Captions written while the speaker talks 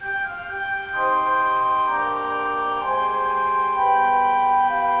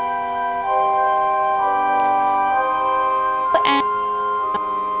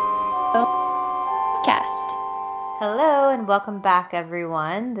welcome back,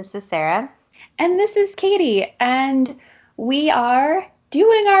 everyone. This is Sarah. And this is Katie, and we are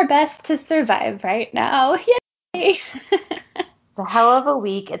doing our best to survive right now. Yay! It's a hell of a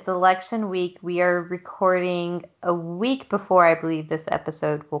week. It's election week. We are recording a week before I believe this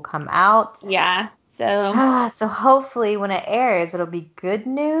episode will come out. Yeah, so So hopefully when it airs, it'll be good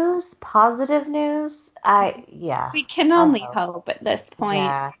news, positive news. we can I only hope. hope at this point.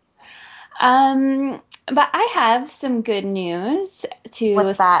 Yeah. But I have some good news to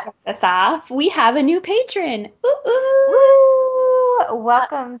What's that? start us off. We have a new patron. Ooh, ooh. Woo!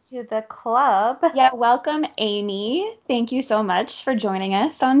 Welcome to the club. Yeah, welcome, Amy. Thank you so much for joining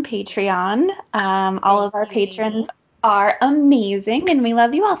us on Patreon. All Thank of our you, patrons Amy. are amazing, and we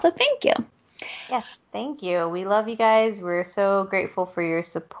love you all, so thank you. Yes, thank you. We love you guys. We're so grateful for your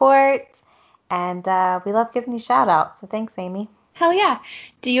support, and we love giving you shout outs. So thanks, Amy. Hell yeah.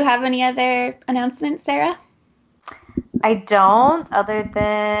 Do you have any other announcements, Sarah? I don't, other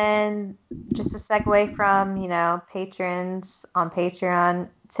than just a segue from, patrons on Patreon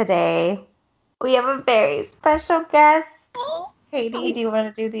today. We have a very special guest. Katie, do you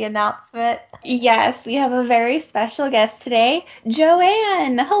want to do the announcement? Yes, we have a very special guest today,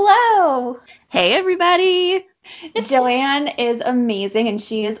 Joanne. Hello. Hey, everybody. Joanne is amazing, and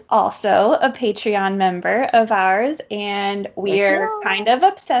she is also a Patreon member of ours, and we're kind of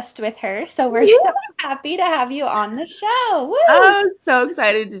obsessed with her, so we're so happy to have you on the show. Woo! I'm so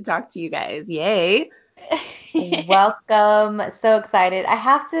excited to talk to you guys. Yay. Welcome. So excited. I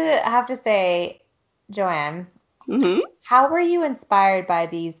have to say, Joanne, hmm how were you inspired by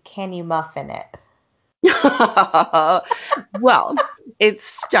these Can You Muffin It? Well, it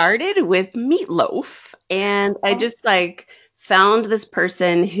started with meatloaf, and I just found this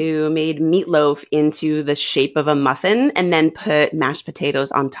person who made meatloaf into the shape of a muffin and then put mashed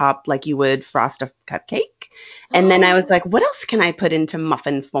potatoes on top like you would frost a cupcake. And then I was like, what else can I put into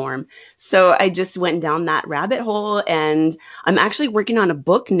muffin form? So I just went down that rabbit hole, and I'm actually working on a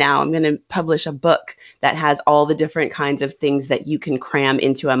book now. I'm going to publish a book that has all the different kinds of things that you can cram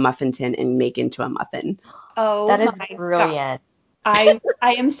into a muffin tin and make into a muffin. Oh That is my God. brilliant. I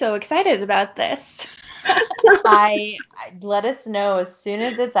am so excited about this. Let us know as soon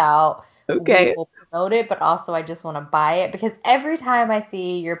as it's out. We Okay. will promote it, but also I just want to buy it because every time I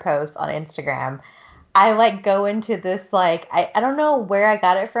see your post on Instagram, I go into this I don't know where I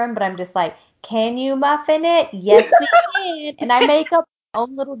got it from, but I'm just like, can you muffin it? Yes, we can. And I make up my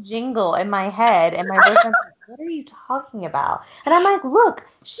own little jingle in my head, and my boyfriend's like, what are you talking about? And I'm like, look,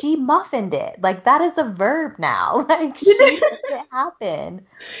 she muffined it. That is a verb now. She made it happen.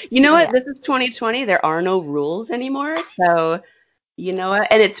 You know So what? yeah. This is 2020. There are no rules anymore. So, you know what?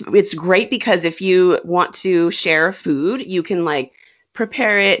 And it's great because if you want to share food, you can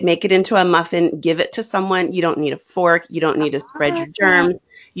prepare it, make it into a muffin, give it to someone. You don't need a fork, you don't need to spread your germs.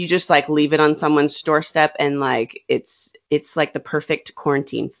 You just leave it on someone's doorstep, and it's like the perfect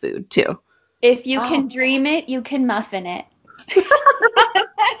quarantine food too. If you Oh, can dream it, you can muffin it. so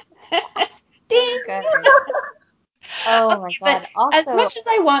Ding! good. Oh my But God. as Also, much as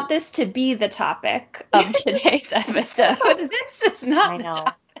I want this to be the topic of today's episode, this is not I the know.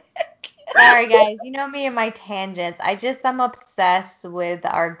 topic. Sorry, guys. You know me and my tangents. I'm obsessed with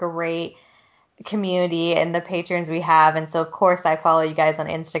our great community and the patrons we have. And so, of course, I follow you guys on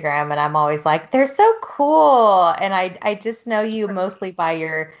Instagram, and I'm always like, they're so cool. And I just know you mostly by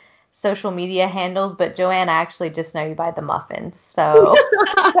your social media handles, but Joanne, I actually just know you by the muffins. So,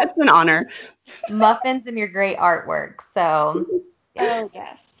 That's an honor. muffins and your great artwork. So, Oh, yes.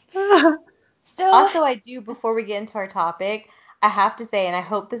 yes. Oh, So, Also, I do, before we get into our topic, I have to say, and I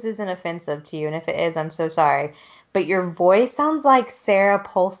hope this isn't offensive to you, and if it is, I'm so sorry, but your voice sounds like Sarah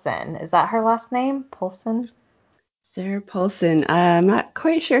Paulson. Is that her last name? Paulson? Sarah Paulson. I'm not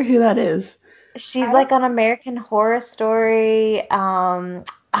quite sure who that is. She's on American Horror Story.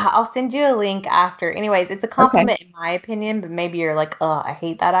 I'll send you a link after. Anyways, it's a Okay. compliment in my opinion, but maybe you're like, oh, I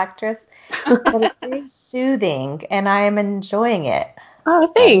hate that actress. But it's very soothing, and I am enjoying it. Oh,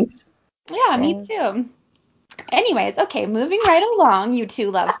 So, thanks. yeah, me yeah. too. Anyways, okay, moving right along, you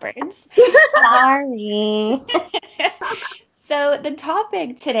two lovebirds. Sorry. So the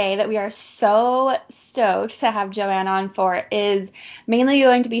topic today that we are so stoked to have Joanne on for is mainly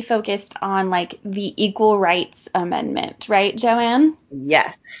going to be focused on the Equal Rights Amendment, right, Joanne?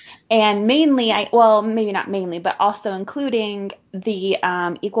 Yes. And mainly, well, maybe not mainly, but also including the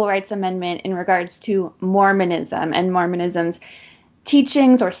Equal Rights Amendment in regards to Mormonism and Mormonism's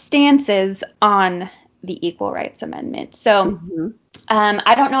teachings or stances on the Equal Rights Amendment. So hmm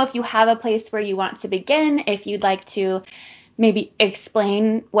I don't know if you have a place where you want to begin, if you'd like to maybe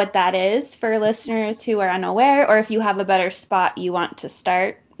explain what that is for listeners who are unaware, or if you have a better spot you want to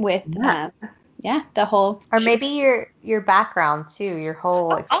start with, the whole. Or maybe your background too, your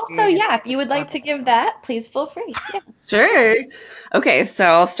whole experience. Also, if you would like to give that, please feel free. Yeah. Sure. Okay, so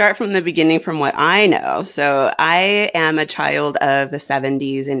I'll start from the beginning from what I know. So I am a child of the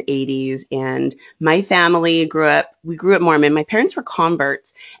 70s and 80s, and my family grew up Mormon. My parents were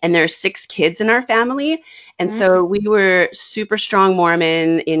converts, and there's 6 kids in our family. And so we were super strong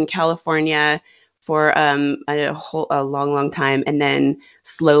Mormon in California for a long time. And then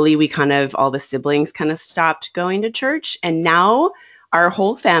slowly we all the siblings kind of stopped going to church. And now our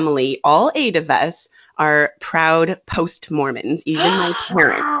whole family, all 8 of us, are proud post-Mormons, even my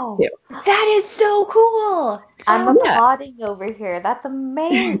parents too. That is so cool. I'm applauding over here. That's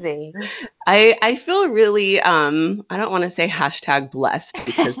amazing. I feel really, I don't want to say #blessed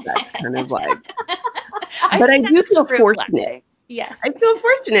because that's kind of like, but I do feel fortunate. Yes. I feel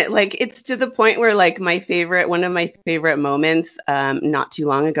fortunate. Like, it's to the point where, like, one of my favorite moments not too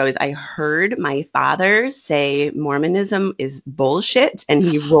long ago is I heard my father say Mormonism is bullshit, and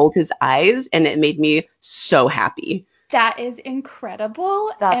he rolled his eyes, and it made me so happy. That is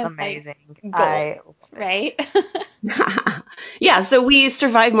incredible. That's amazing. Right? Yeah, so we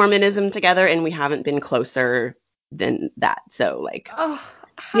survived Mormonism together, and we haven't been closer than that. So, like,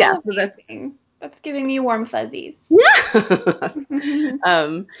 how amazing. That's giving me warm fuzzies. Yeah.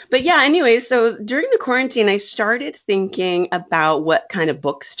 But yeah, anyway, so during the quarantine, I started thinking about what kind of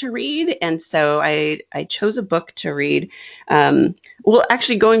books to read. And so I chose a book to read.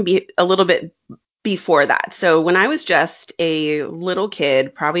 Actually going a little bit before that. So when I was just a little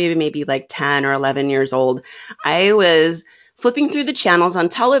kid, probably maybe like 10 or 11 years old, I was flipping through the channels on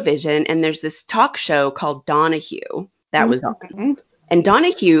television, and there's this talk show called Donahue that was on. And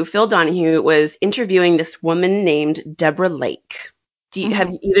Phil Donahue, was interviewing this woman named Deborah Lake.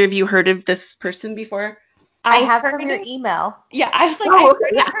 Have either of you heard of this person before? I have from your email. Yeah, I was like, I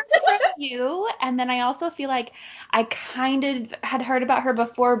heard from you, and then I also feel like I kind of had heard about her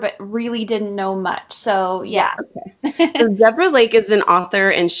before, but really didn't know much. So yeah. Okay. So Deborah Lake is an author,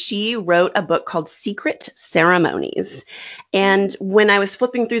 and she wrote a book called Secret Ceremonies. And when I was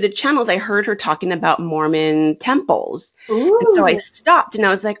flipping through the channels, I heard her talking about Mormon temples. Ooh. And so I stopped, and I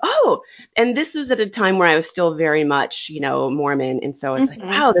was like, oh, and this was at a time where I was still very much, Mormon. And so I was like,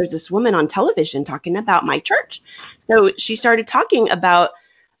 wow, there's this woman on television talking about my church. So she started talking about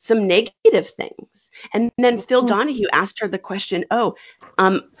some negative things. And then Phil Donahue asked her the question,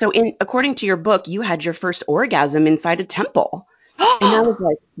 according to your book, you had your first orgasm inside a temple. And I was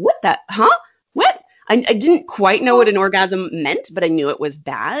like, what? I didn't quite know what an orgasm meant, but I knew it was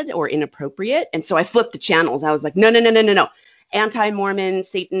bad or inappropriate. And so I flipped the channels. I was like, no. Anti-Mormon,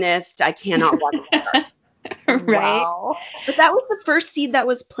 Satanist, I cannot watch that. Right. Wow. But that was the first seed that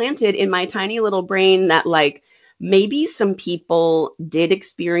was planted in my tiny little brain that, like, maybe some people did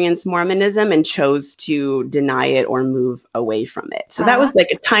experience Mormonism and chose to deny it or move away from it. So that was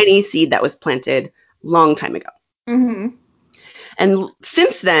like a tiny seed that was planted long time ago. Mm-hmm. And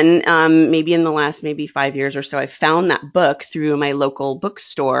since then, maybe in the last 5 years or so, I found that book through my local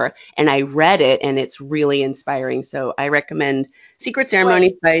bookstore, and I read it, and it's really inspiring. So I recommend Secret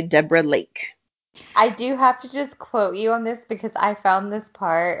Ceremonies by Deborah Lake. I do have to just quote you on this because I found this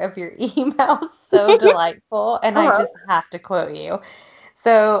part of your email so delightful, and I just have to quote you.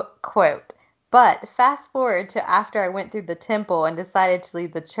 So, quote, but fast forward to after I went through the temple and decided to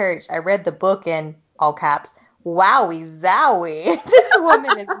leave the church, I read the book in, all caps, wowie zowie. This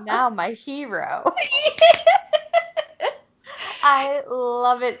woman is now my hero. I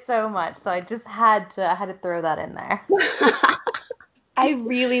love it so much, so I just had to throw that in there. I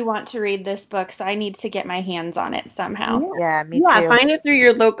really want to read this book, so I need to get my hands on it somehow. Yeah, me too. Yeah, find it through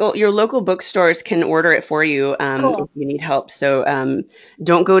your local bookstores can order it for you if you need help. So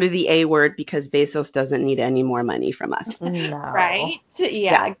don't go to the A word because Bezos doesn't need any more money from us. No. Right?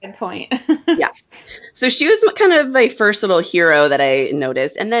 Yeah, good point. Yeah. So she was kind of my first little hero that I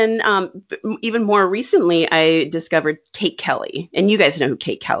noticed. And then even more recently, I discovered Kate Kelly. And you guys know who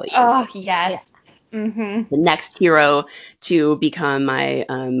Kate Kelly is. Oh, yes. Mm-hmm. The next hero to become my,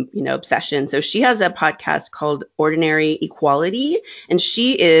 obsession. So she has a podcast called Ordinary Equality, and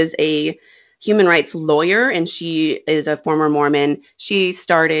she is a human rights lawyer, and she is a former Mormon. She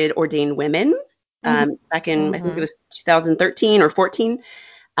started Ordained Women back in, I think it was 2013 or 14,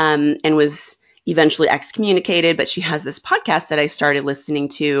 and was eventually excommunicated, but she has this podcast that I started listening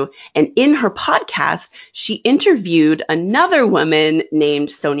to. And in her podcast, she interviewed another woman named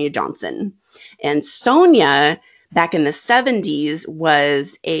Sonia Johnson. And Sonia, back in the 70s,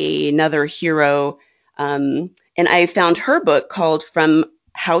 was another hero. And and I found her book called From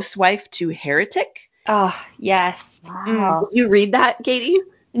Housewife to Heretic. Oh, yes. Wow. Did you read that, Katie?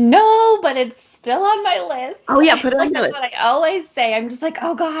 No, but it's still on my list. Oh yeah, put it on Like your that's list. what I always say. I'm just like,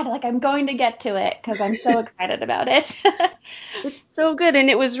 oh God, like I'm going to get to it because I'm so excited about it. It's so good, and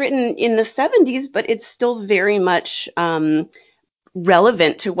it was written in the 70s, but it's still very much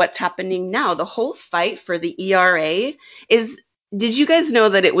relevant to what's happening now. The whole fight for the ERA is, did you guys know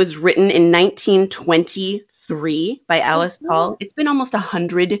that it was written in 1923 by Alice Paul? It's been almost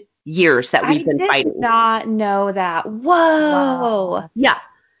 100 years that I we've been did fighting. not know that. Whoa. Wow. Yeah,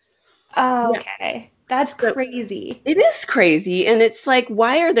 Oh, yeah. okay. That's So crazy. it is crazy. And it's like,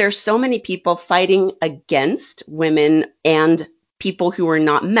 why are there so many people fighting against women and people who are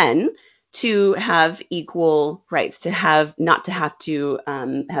not men to have equal rights, to have not to have to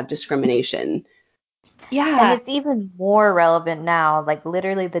have discrimination? And Yeah. it's even more relevant now, like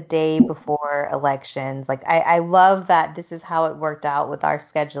literally the day before elections. Like I love that this is how it worked out with our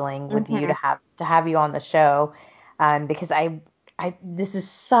scheduling with you Mhm. to have you on the show, because I this is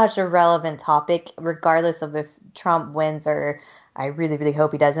such a relevant topic, regardless of if Trump wins or I really really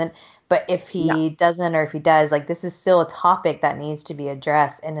hope he doesn't. But if Yeah. he doesn't or if he does, like this is still a topic that needs to be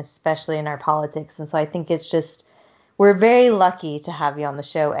addressed, and especially in our politics. And so I think it's just we're very lucky to have you on the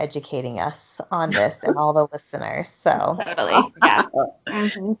show educating us on this and all the listeners. So, Totally. Yeah.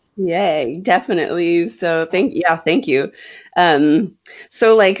 Mhm. Yay, definitely. So thank you. Um,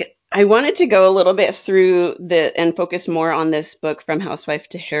 so like I wanted to go a little bit through and focus more on this book From Housewife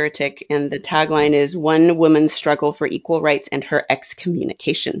to Heretic, and the tagline is One Woman's Struggle for Equal Rights and Her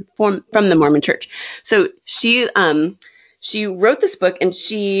Excommunication from the Mormon Church. So she wrote this book, and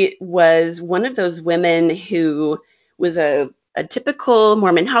she was one of those women who was a typical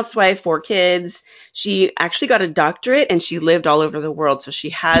Mormon housewife, 4 kids. She actually got a doctorate, and she lived all over the world. So she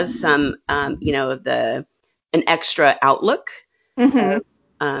has some, an extra outlook, Mhm.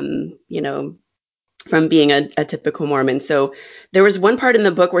 you know, from being a typical Mormon. So there was one part in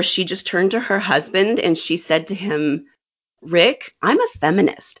the book where she just turned to her husband and she said to him, Rick, I'm a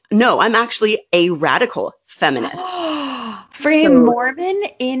feminist. No, I'm actually a radical feminist. Free So Mormon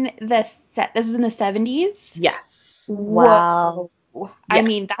in the this was in the 70s. yes, wow. Whoa. I yes.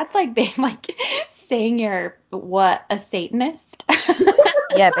 mean, that's like being like saying you're what, a Satanist?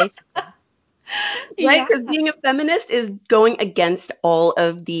 Yeah, basically. Right? Yeah. Because being a feminist is going against all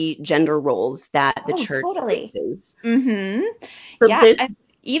of the gender roles that the Oh, church totally. places. Mhm. So Yeah. there's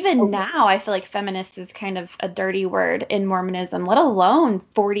Even okay. now, I feel like feminist is kind of a dirty word in Mormonism, let alone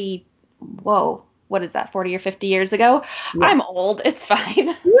 40, whoa, what is that, 40 or 50 years ago? Yeah. I'm old. It's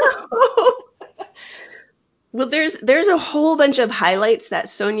fine. Well, there's a whole bunch of highlights that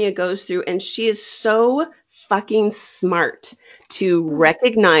Sonia goes through, and she is so fucking smart to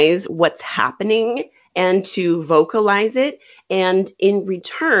recognize what's happening and to vocalize it. And in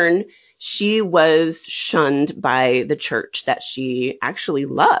return, she was shunned by the church that she actually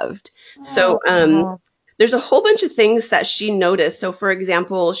loved. So Oh, there's a whole bunch of things that she noticed. So, for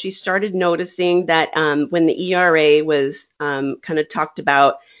example, she started noticing that when the ERA was kind of talked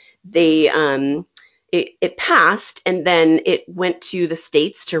about, they it passed and then it went to the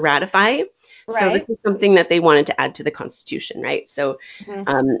states to ratify. So this Right. is something that they wanted to add to the Constitution, right? So,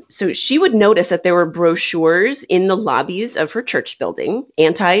 Mhm. so she would notice that there were brochures in the lobbies of her church building,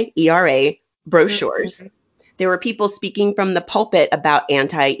 anti-ERA brochures. Mhm. There were people speaking from the pulpit about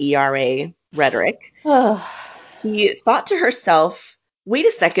anti-ERA rhetoric. Ugh. She thought to herself, wait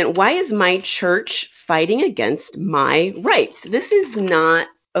a second, why is my church fighting against my rights? This is not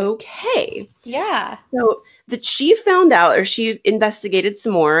okay. Yeah. So that she found out, or she investigated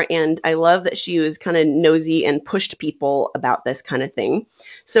some more, and I love that she was kind of nosy and pushed people about this kind of thing.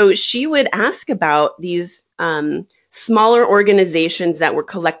 So she would ask about these smaller organizations that were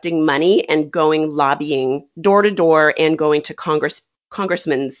collecting money and going lobbying door to door and going to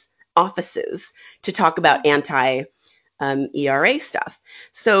congressmen's offices to talk about anti ERA stuff.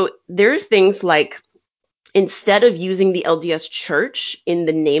 So there are things like instead of using the LDS Church in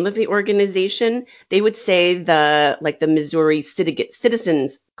the name of the organization, they would say the Missouri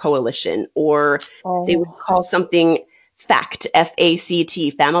Citizens Coalition, or they would oh, call something FACT,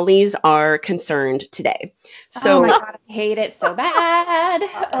 FACT, Families Are Concerned Today. Oh my So God, I hate it so bad.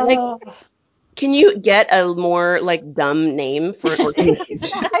 like, Oh. can you get a more like dumb name for an organization?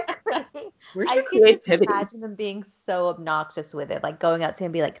 exactly. Where's I your could just creativity? imagine them being so obnoxious with it, like going out to him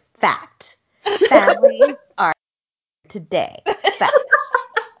and be like, fact, families are today. Fact.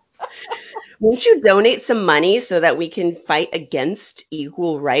 Won't you donate some money so that we can fight against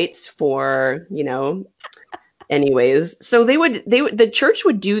equal rights for, anyways, so the church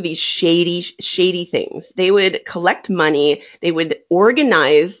would do these shady things. They would collect money, they would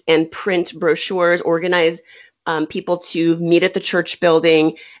organize and print brochures, organize people to meet at the church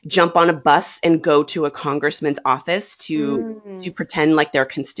building, jump on a bus and go to a congressman's office to pretend like they're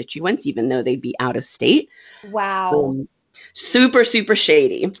constituents, even though they'd be out of state. Wow. Super, super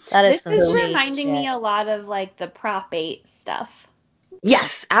shady. That is This some is shady reminding shit. me a lot of like the Prop 8 stuff.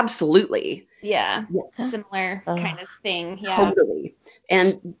 Yes, absolutely. Yeah. Yeah. Similar kind of thing. Yeah. Totally.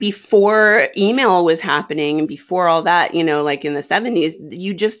 And before email was happening and before all that, like in the 70s,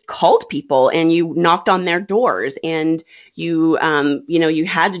 you just called people and you knocked on their doors and you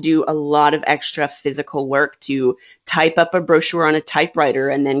had to do a lot of extra physical work to type up a brochure on a typewriter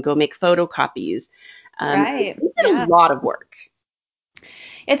and then go make photocopies. Right. It's a lot of work.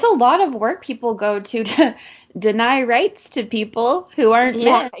 It's a lot of work people go to deny rights to people who aren't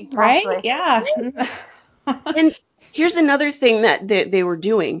men, exactly. right? Yeah. And here's another thing that they were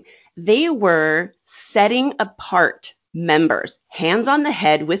doing. They were setting apart members, hands on the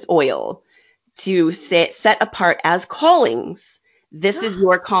head with oil, to set apart as callings. This is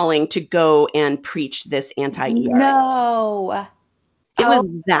your calling to go and preach this anti-ERA. No. It was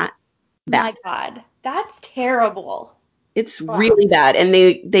that bad. My God. That's terrible. It's really bad. And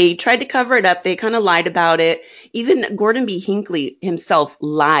they tried to cover it up. They kind of lied about it. Even Gordon B. Hinckley himself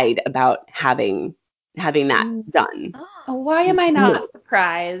lied about having that done. Why am I not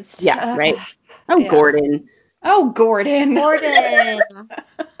surprised? Yeah, right. Oh, yeah. Gordon. Oh, Gordon.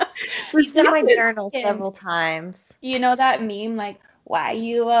 He's in my journal several times. You know that meme, like, why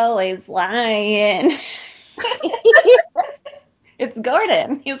you always lying? It's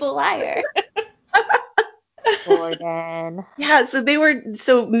Gordon. He's a liar. Gordon. Yeah,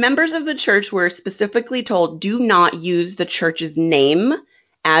 so members of the church were specifically told, do not use the church's name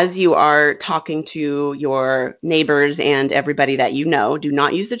as you are talking to your neighbors and everybody that you know. Do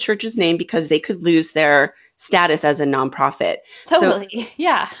not use the church's name because they could lose their status as a nonprofit. Totally.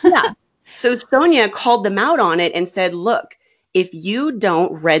 Yeah. So Sonia called them out on it and said, look, if you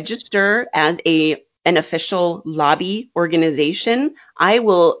don't register as an official lobby organization, I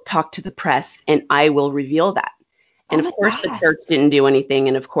will talk to the press and I will reveal that. And of course, the church didn't do anything.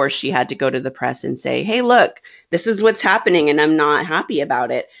 And of course, she had to go to the press and say, hey, look, this is what's happening and I'm not happy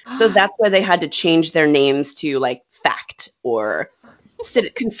about it. So that's why they had to change their names to like FACT or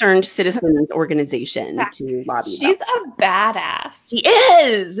Concerned Citizens Organization to lobby. She's a badass. She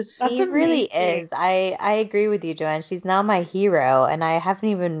is. She really is. I agree with you, Joanne. She's now my hero, and I haven't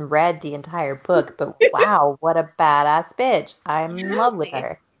even read the entire book, but wow, what a badass bitch. I'm in love with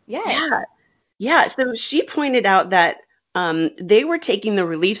her. Yeah. So she pointed out that they were taking the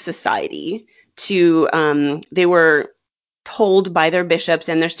Relief Society to, they were told by their bishops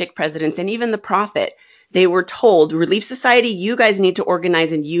and their stake presidents and even the prophet, they were told, Relief Society, you guys need to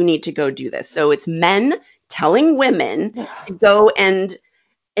organize and you need to go do this. So it's men telling women to go and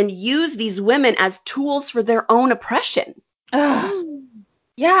use these women as tools for their own oppression.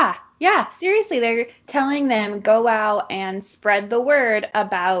 Yeah. Seriously, they're telling them go out and spread the word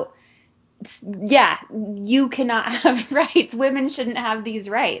about, you cannot have rights. Women shouldn't have these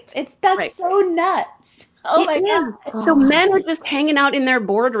rights. That's so nuts. Oh my God. So men are just hanging out in their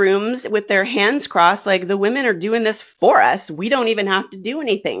boardrooms with their hands crossed, like the women are doing this for us. We don't even have to do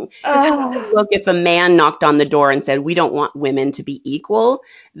anything. Look, if a man knocked on the door and said, we don't want women to be equal,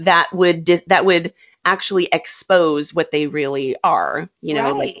 that would actually expose what they really are,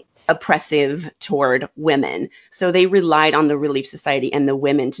 like oppressive toward women. So they relied on the Relief Society and the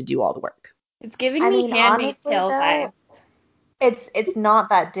women to do all the work. It's giving me Handmaid's Tale vibes. It's not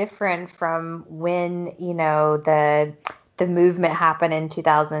that different from when, the movement happened in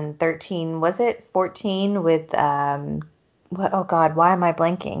 2013. Was it 14 with oh God, why am I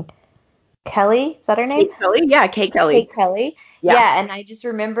blanking? Kelly? Is that her name? Kate Kelly? Yeah, Kate Kelly. Kate Kelly. Yeah, and I just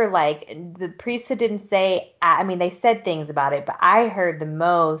remember like the priesthood didn't say, I mean, they said things about it, but I heard the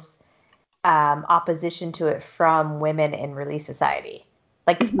most opposition to it from women in Relief Society.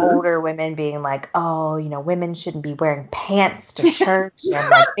 Like older women being like, oh, women shouldn't be wearing pants to church and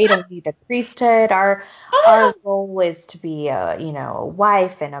like they don't need the priesthood. Our goal is to be a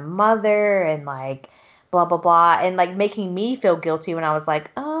wife and a mother and like blah blah blah, and like making me feel guilty when I was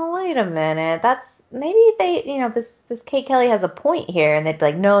like, oh wait a minute, that's maybe they this Kate Kelly has a point here, and they'd be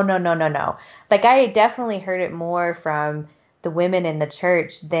like, no. Like I definitely heard it more from the women in the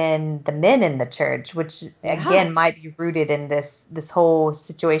church than the men in the church, which again might be rooted in this whole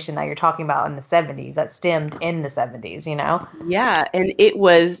situation that you're talking about in the 70s that stemmed in the 70s, Yeah, and it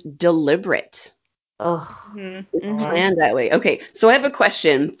was deliberate. Oh, It's planned that way. Okay, so I have a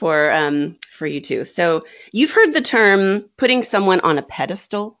question for you two. So you've heard the term putting someone on a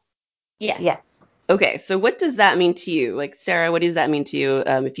pedestal? Yes. yes. Okay, so what does that mean to you? Like, Sarah, what does that mean to you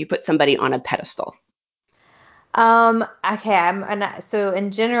if you put somebody on a pedestal? Okay, so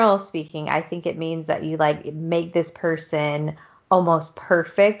in general speaking, I think it means that you like make this person almost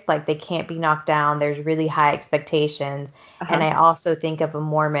perfect, like they can't be knocked down. There's really high expectations. And I also think of a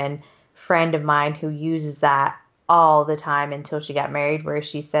Mormon friend of mine who uses that all the time until she got married, where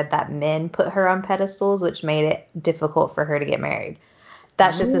she said that men put her on pedestals, which made it difficult for her to get married.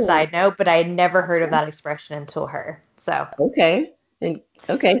 That's just a Oh, side note, but I had never heard of that expression until her. So, okay.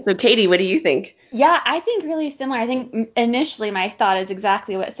 Okay, so Katie, what do you think? Yeah, I think really similar. I think initially my thought is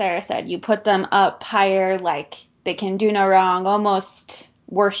exactly what Sarah said. You put them up higher, like they can do no wrong, almost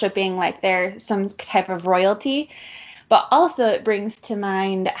worshiping like they're some type of royalty. But also it brings to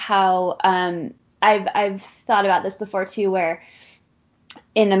mind how I've thought about this before too, where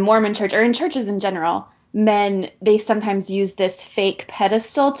in the Mormon church or in churches in general, men they sometimes use this fake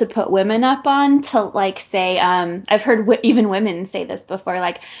pedestal to put women up on to like say I've heard even women say this before,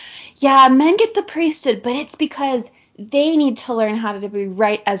 like, yeah, men get the priesthood, but it's because they need to learn how to be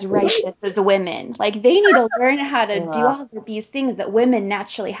righteous as women. Like they need to learn how to do yeah. all of these things that women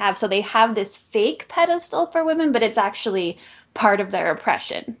naturally have. So they have this fake pedestal for women, but it's actually part of their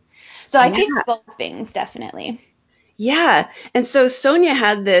oppression. So I think Yeah. both things definitely. Yeah. And so Sonia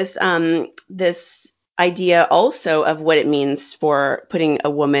had this idea also of what it means for putting a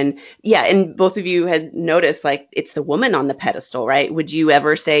woman. Yeah, and both of you had noticed like it's the woman on the pedestal, right? Would you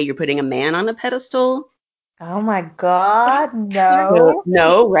ever say you're putting a man on a pedestal? Oh my God, No, no.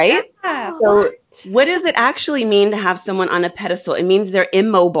 no, right? Yeah. So what does it actually mean to have someone on a pedestal? It means they're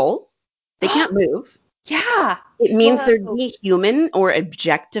immobile. They can't move. Yeah. It means they're Whoa. dehuman or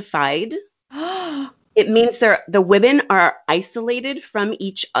objectified. It means the women are isolated from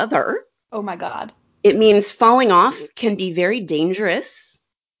each other. Oh my God. It means falling off can be very dangerous.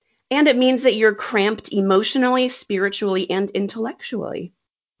 And it means that you're cramped emotionally, spiritually, and intellectually.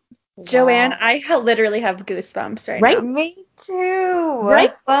 Joanne, Wow. I literally have goosebumps right Right? now. Me too.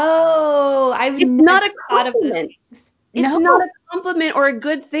 Right? Whoa, I've It's never not a thought of those compliment. things. It's No. not a compliment or a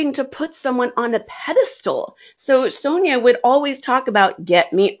good thing to put someone on a pedestal. So Sonia would always talk about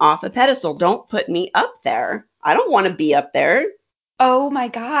get me off a pedestal. Don't put me up there. I don't want to be up there. Oh my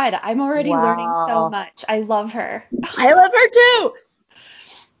God, I'm already learning so Wow. much. I love her. I love her too.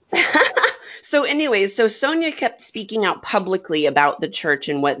 So anyways, so Sonia kept speaking out publicly about the church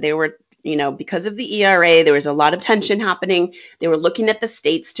and what they were, because of the ERA, there was a lot of tension happening. They were looking at the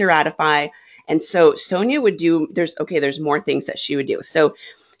states to ratify. And so Sonia would do, there's more things that she would do. So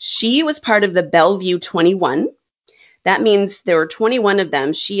she was part of the Bellevue 21. That means there were 21 of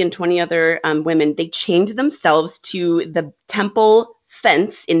them. She and 20 other women, they chained themselves to the temple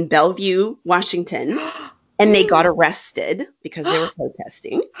fence in Bellevue, Washington, and they got arrested because they were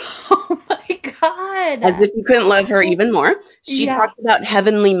protesting. Oh my As God. if you couldn't love her even more. She Yeah. talked about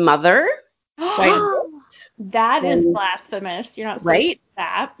Heavenly Mother quite a bit. That is And, blasphemous. You're not supposed to right? do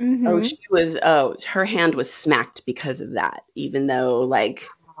that. Her hand was smacked because of that, even though, like,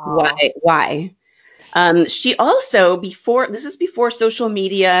 why? Wow. Why? She also, this is before social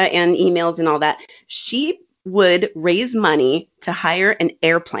media and emails and all that, she would raise money to hire an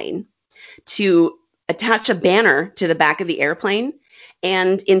airplane to attach a banner to the back of the airplane.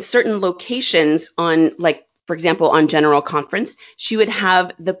 And in certain locations on, like, for example, on General Conference, she would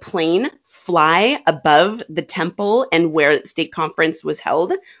have the plane fly above the temple and where the state conference was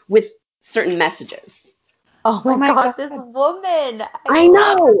held with certain messages. Oh Oh my my God, God. this woman. I I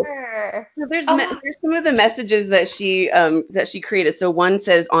love know. her. So Oh, here's some of the messages that she created. So one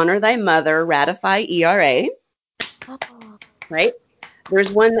says, "Honor thy mother, ratify ERA," Oh, right?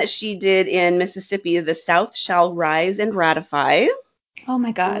 There's one that she did in Mississippi, "The South shall rise and ratify." oh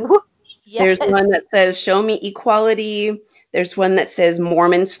my God. yes. There's one that says, "Show me equality." There's one that says,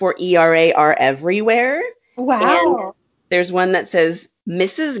 "Mormons for ERA are everywhere." And Wow. there's one that says,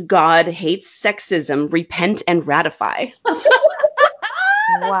 "Mrs. God hates sexism, repent and ratify."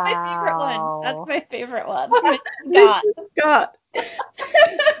 That's my favorite one. That's Wow. my favorite one. Miss Scott. Mrs. God.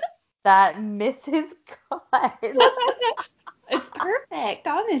 That Mrs. God. It's perfect,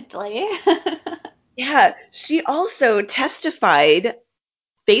 honestly. Yeah, she also testified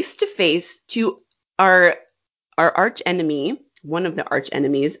face to face to our arch enemy. One of the arch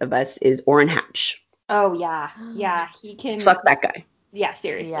enemies of us is Orrin Hatch. Oh yeah. Yeah, he can. Fuck that guy. Yeah,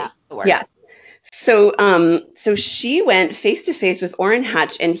 seriously. Yeah. The worst. Yeah. So she went face to face with Orrin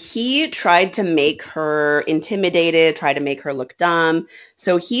Hatch, and he tried to make her intimidated, tried to make her look dumb.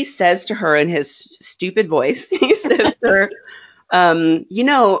 So he says to her in his stupid voice, he says to her,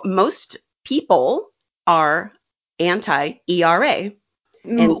 most people are anti-ERA.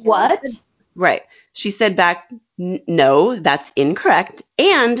 And What? right. She said back, no, that's incorrect.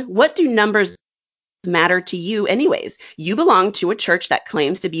 And what do numbers matter to you anyways? You belong to a church that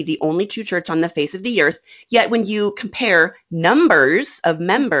claims to be the only true church on the face of the earth. Yet when you compare numbers of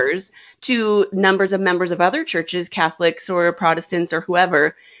members to numbers of members of other churches, Catholics or Protestants or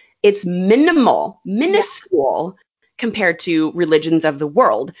whoever, it's minuscule compared to religions of the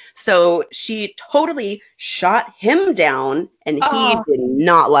world. So she totally shot him down, and he did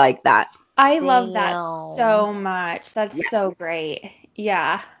not like that. I love that Damn. so much. That's so great.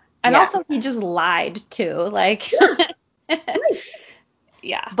 Yeah. And also he just lied too. Like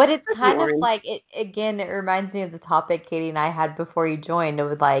yeah. But it's kind of like it again, it reminds me of the topic Katie and I had before you joined. It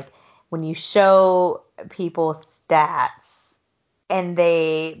was like when you show people stats and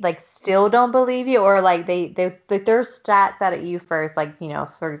they like still don't believe you, or like they throw stats out at you first, like,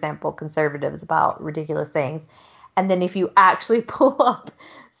 for example, conservatives about ridiculous things. And then if you actually pull up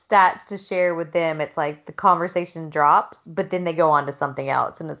stats to share with them, it's like the conversation drops, but then they go on to something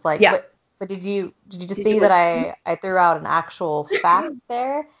else. And it's like, but did you just see that I threw out an actual fact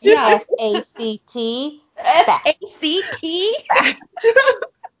there? Yeah. F-A-C-T. Fact. F-A-C-T? Fact.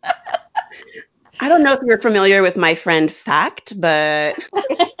 I don't know if you're familiar with my friend Fact, but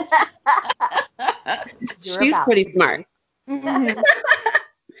she's pretty smart. Mm-hmm.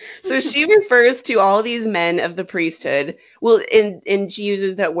 So she refers to all these men of the priesthood. Well, and she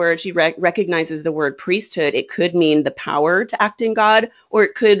uses that word. She recognizes the word priesthood. It could mean the power to act in God, or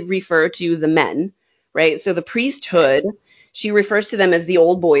it could refer to the men, right? So the priesthood, she refers to them as the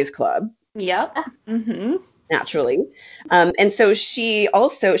old boys club. Yep. Mm-hmm. Naturally. And so she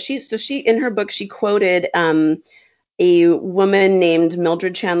in her book, she quoted a woman named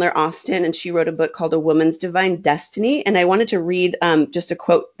Mildred Chandler Austin, and she wrote a book called A Woman's Divine Destiny. And I wanted to read just a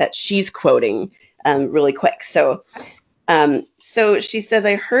quote that she's quoting really quick. So she says,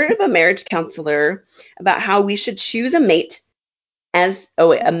 I heard of a marriage counselor about how we should choose a mate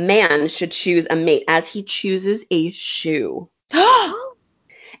a man should choose a mate as he chooses a shoe.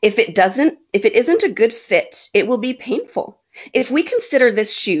 If it isn't a good fit, it will be painful. If we consider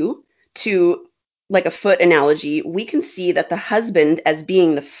this shoe to like a foot analogy, we can see that the husband as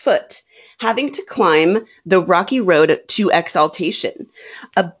being the foot, having to climb the rocky road to exaltation.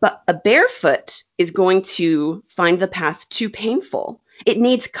 A barefoot is going to find the path too painful. It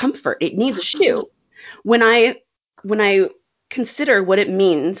needs comfort. It needs a shoe. When I consider what it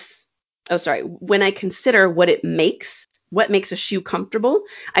means, when I consider what makes a shoe comfortable,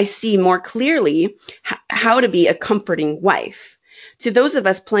 I see more clearly how to be a comforting wife. To those of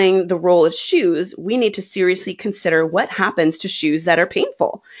us playing the role of shoes, we need to seriously consider what happens to shoes that are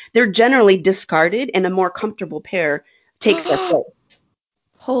painful. They're generally discarded and a more comfortable pair takes their place.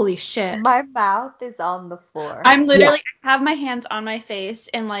 Holy shit. My mouth is on the floor. I'm literally, I have my hands on my face,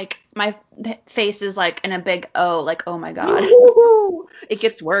 and like my face is like in a big O, like, oh my God. It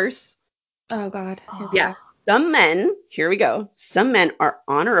gets worse. Oh God. Yeah. Some men are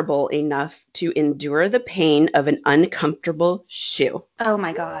honorable enough to endure the pain of an uncomfortable shoe. Oh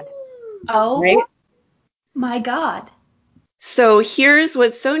my God. Oh right? my God. So here's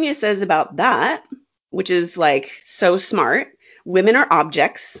what Sonia says about that, which is like so smart. Women are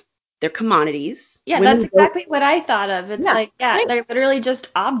objects. They're commodities. Yeah, Women that's exactly what I thought of. It's like, right. They're literally just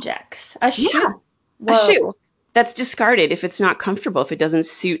objects. A shoe. Yeah. Whoa. A shoe that's discarded if it's not comfortable, if it doesn't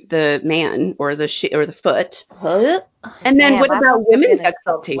suit the man or the or the foot. Huh? And then what about women's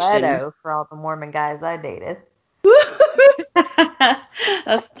exaltation? Stiletto for all the Mormon guys I dated.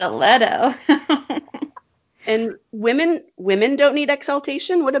 A stiletto. And women don't need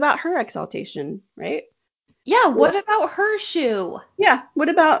exaltation. What about her exaltation, right? Yeah, what about her shoe? Yeah, what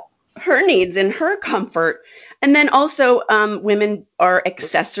about her needs and her comfort? And then also, women are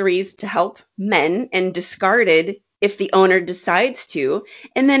accessories to help men and discarded if the owner decides to.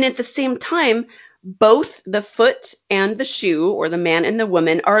 And then at the same time, both the foot and the shoe, or the man and the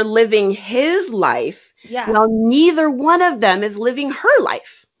woman, are living his life, while neither one of them is living her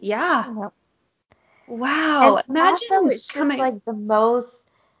life. Yeah. Yep. Wow. And also, it's just like the most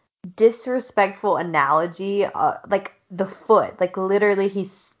disrespectful analogy, like the foot. Like literally,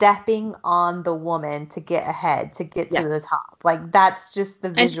 he's stepping on the woman to get ahead, to get Yeah. to the top. Like, that's just the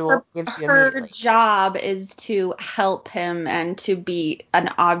And visual it gives you her immediately. job is to help him and to be an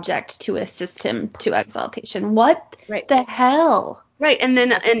object to assist him to exaltation. What Right. the hell? Right. And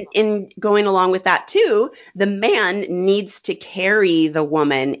then in going along with that too, the man needs to carry the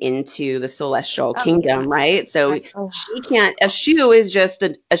woman into the celestial kingdom, right? So she can't, a shoe is just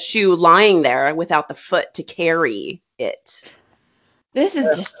a shoe lying there without the foot to carry it. This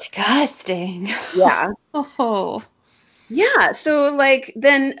is disgusting. Yeah. Oh. Yeah. So like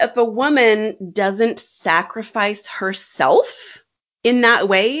then if a woman doesn't sacrifice herself in that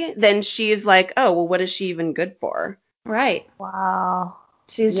way, then she is like, oh, well, what is she even good for? Right. Wow.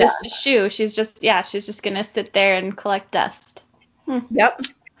 She's just a shoe. She's just gonna sit there and collect dust. Yep.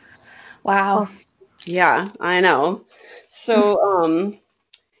 Wow. Yeah, I know. So,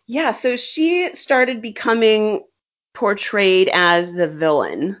 yeah, so she started becoming portrayed as the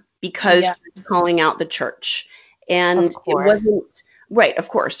villain because Yeah. she was calling out the church. And Of it course. wasn't, right, of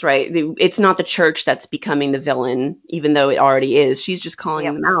course, right. It's not the church that's becoming the villain, even though it already is. She's just calling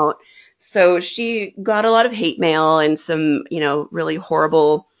them out. So she got a lot of hate mail and some, really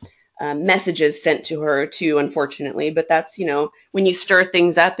horrible messages sent to her too, unfortunately. But that's, when you stir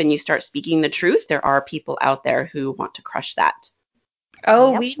things up and you start speaking the truth, there are people out there who want to crush that.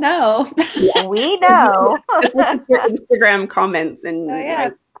 Oh, we know. We know. Just look at your Instagram comments and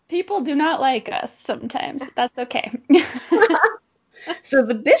like. People do not like us sometimes, but that's okay. So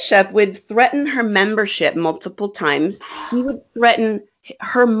the bishop would threaten her membership multiple times. He would threaten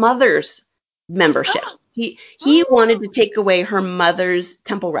her mother's membership. He wanted to take away her mother's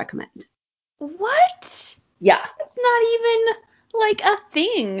temple recommend. What? Yeah. It's not even like a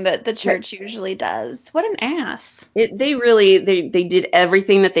thing that the church usually does. What an ass. They did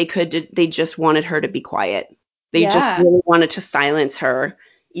everything that they could. They just wanted her to be quiet. They just really wanted to silence her,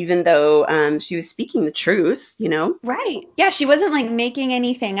 even though she was speaking the truth, Right. Yeah, she wasn't like making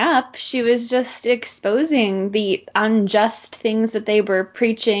anything up. She was just exposing the unjust things that they were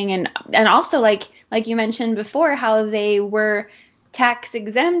preaching, and also like you mentioned before, how they were tax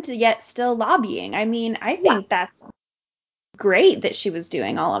exempt yet still lobbying. I mean, I think that's great that she was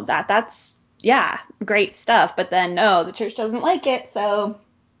doing all of that. That's great stuff. But then no, the church doesn't like it, so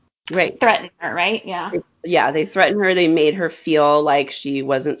threaten her, right? Yeah, they threatened her. They made her feel like she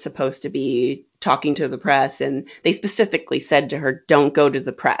wasn't supposed to be talking to the press, and they specifically said to her, "Don't go to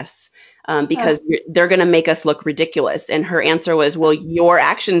the press because they're going to make us look ridiculous." And her answer was, "Well, your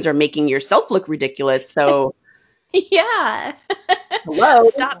actions are making yourself look ridiculous, so." Yeah. Hello.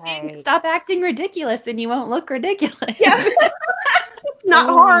 Stop acting ridiculous, and you won't look ridiculous. Yeah. It's not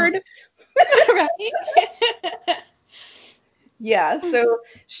hard. Right? Yeah, so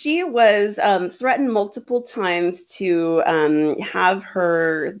she was threatened multiple times to have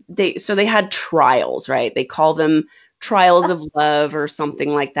her. They had trials, right? They call them trials of love or something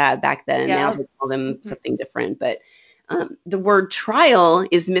like that back then. Now they call them something different, but the word trial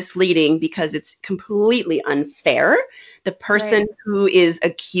is misleading because it's completely unfair. The person who is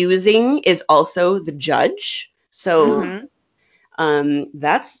accusing is also the judge, so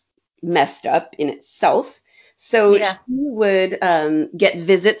that's messed up in itself. So she would get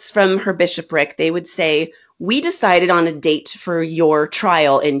visits from her bishopric. They would say, "We decided on a date for your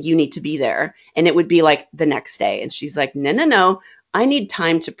trial and you need to be there." And it would be like the next day. And she's like, no. I need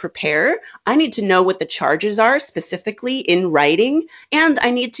time to prepare. I need to know what the charges are specifically in writing. And I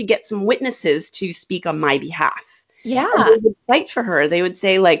need to get some witnesses to speak on my behalf. Yeah. And they would fight for her. They would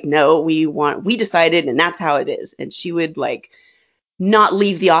say like, "No, we decided and that's how it is." And she would like not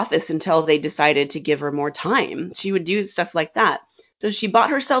leave the office until they decided to give her more time. She would do stuff like that. So she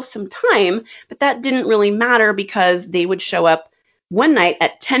bought herself some time, but that didn't really matter because they would show up one night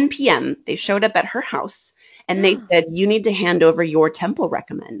at 10 p.m. They showed up at her house and they said, "You need to hand over your temple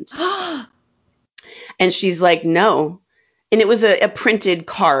recommend." And she's like, "No." And it was a printed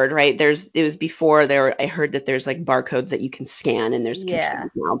card, right? It was before I heard that there's like barcodes that you can scan and there's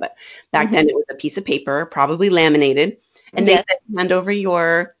computers now, but back then it was a piece of paper, probably laminated. And they said, "Hand over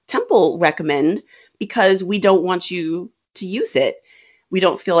your temple recommend because we don't want you to use it. We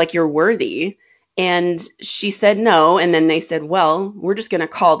don't feel like you're worthy." And she said no. And then they said, "Well, we're just going to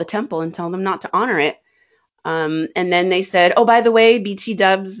call the temple and tell them not to honor it." And then they said, "Oh, by the way, BT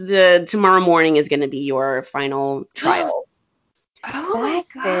Dubs, tomorrow morning is going to be your final trial." Oh my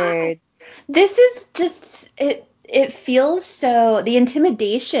God. This is just it feels so, the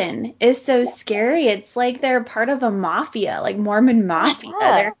intimidation is so scary. It's like they're part of a mafia, like Mormon mafia.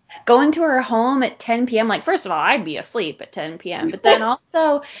 They're going to her home at 10 p.m. Like, first of all, I'd be asleep at 10 p.m. But then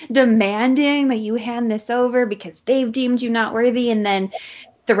also demanding that you hand this over because they've deemed you not worthy, and then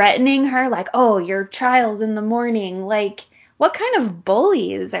threatening her, like, oh, your trial's in the morning. Like, what kind of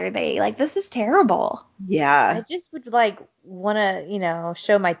bullies are they? Like, this is terrible. Yeah. I just would like want to,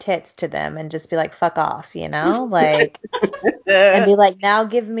 show my tits to them and just be like, fuck off, like, and be like, now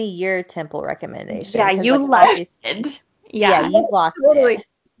give me your temple recommendation. Yeah, 'Cause, you like, lusted. yeah, Yeah. you lost Totally. it.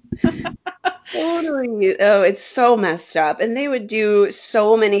 Totally. Oh, it's so messed up. And they would do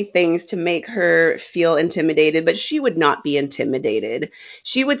so many things to make her feel intimidated, but she would not be intimidated.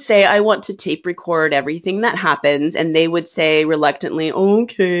 She would say, I want to tape record everything that happens. And they would say reluctantly,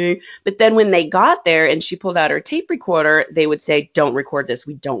 okay. But then when they got there and she pulled out her tape recorder, they would say, don't record this.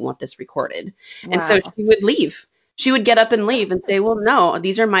 We don't want this recorded. And so Wow. she would leave. She would get up and leave and say, well, no,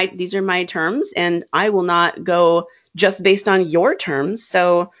 these are my terms, and I will not go just based on your terms.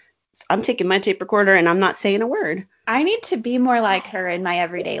 So I'm taking my tape recorder and I'm not saying a word. I need to be more like her in my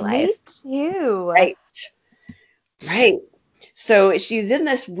everyday life. Me too. Right. Right. So she's in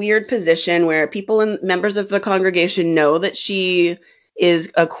this weird position where people and members of the congregation know that she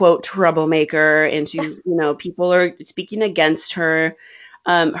is a quote troublemaker, and she's, people are speaking against her.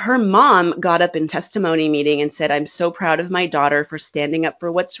 Her mom got up in testimony meeting and said, I'm so proud of my daughter for standing up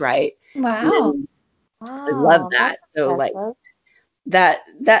for what's right. Wow. And I love that. So like, that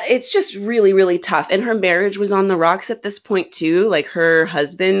it's just really, really tough. And her marriage was on the rocks at this point too. Like her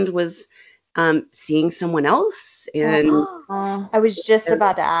husband was seeing someone else, and I was just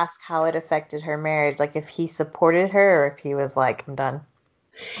about to ask how it affected her marriage, like if he supported her or if he was like, I'm done.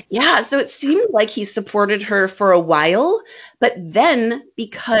 yeah, so it seemed like he supported her for a while, but then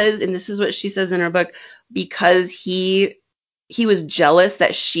because, and this is what she says in her book, because he was jealous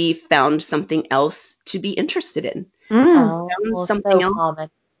that she found something else to be interested in. Oh, Found something so else. common.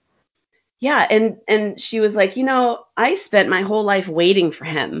 Yeah, and she was like, I spent my whole life waiting for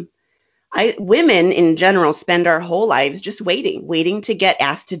him. Women in general spend our whole lives just waiting to get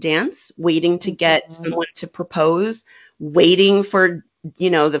asked to dance, waiting to get someone to propose, waiting for,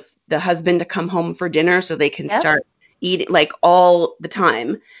 the husband to come home for dinner so they can start eating, like all the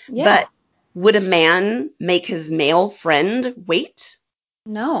time. Yeah. But would a man make his male friend wait?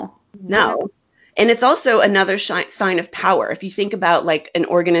 No. No. And it's also another sign of power. If you think about like an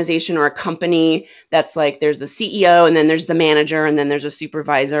organization or a company that's like there's the CEO and then there's the manager and then there's a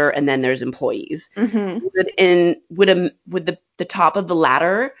supervisor and then there's employees. Mm-hmm. Would the top of the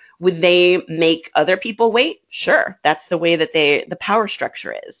ladder, would they make other people wait? Sure. That's the way that the power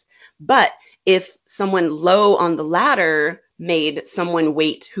structure is. But if someone low on the ladder made someone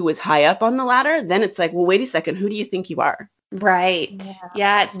wait who was high up on the ladder, then it's like, well, wait a second, who do you think you are? Right.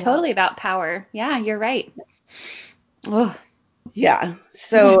 Yeah, it's totally about power. Yeah, you're right. Ugh. Yeah.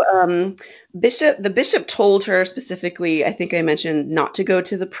 So the bishop told her specifically, I think I mentioned, not to go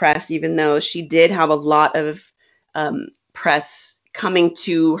to the press, even though she did have a lot of press coming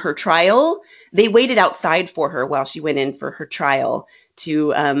to her trial. They waited outside for her while she went in for her trial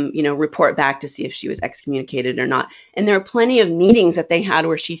to, report back to see if she was excommunicated or not. And there are plenty of meetings that they had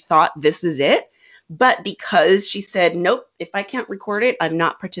where she thought this is it. But because she said, nope, if I can't record it, I'm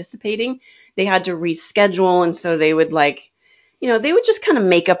not participating, they had to reschedule. And so they would they would just kind of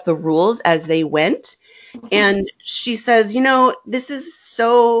make up the rules as they went. And she says, this is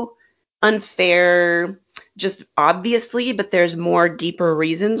so unfair, just obviously, but there's more deeper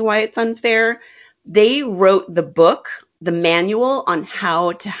reasons why it's unfair. They wrote the book, the manual on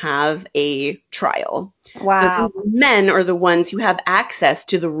how to have a trial. Wow. So men are the ones who have access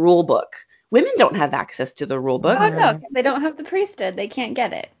to the rule book. Women don't have access to the rule book. Oh, no, 'cause they don't have the priesthood. They can't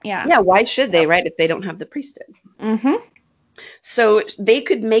get it. Yeah. Yeah, why should they, right, if they don't have the priesthood? Mm-hmm. So they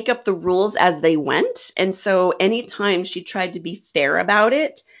could make up the rules as they went. And so anytime she tried to be fair about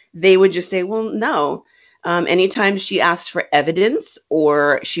it, they would just say, well, no. Anytime she asked for evidence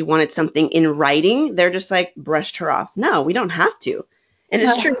or she wanted something in writing, they're just like brushed her off. No, we don't have to. And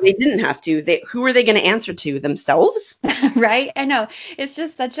it's true, they didn't have to. Who are they going to answer to? Themselves? Right? I know. It's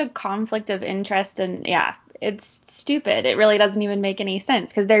just such a conflict of interest, and yeah, it's stupid. It really doesn't even make any sense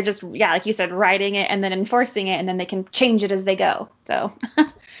because they're just, yeah, like you said, writing it and then enforcing it, and then they can change it as they go. So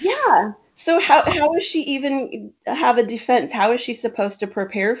Yeah. So how does she even have a defense? How is she supposed to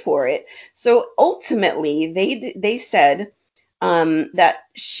prepare for it? So ultimately, they said that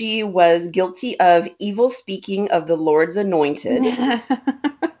she was guilty of evil speaking of the Lord's anointed.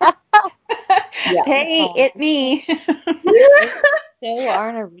 Yeah. Hey, it me. So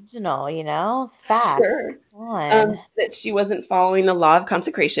aren't original, fact. Sure. Come on. That she wasn't following the law of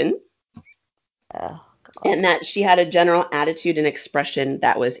consecration, Oh, God. and that she had a general attitude and expression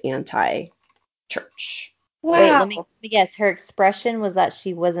that was anti-church. Wow. Wait, let me guess. Her expression was that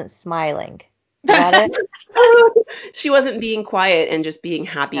she wasn't smiling. Got it? She wasn't being quiet and just being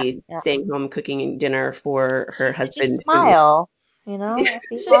Yeah. happy, Yeah. staying home cooking dinner for her Just husband. smile. You know, be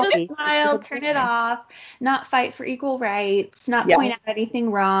Should just happy. smile, turn it off, not fight for equal rights, not Yeah. point out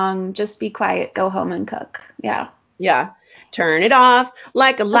anything wrong, just be quiet, go home and cook. Yeah. Yeah. Turn it off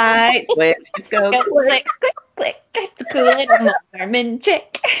like a light switch. Just go Go click. click, click, click. It's a cool little Mormon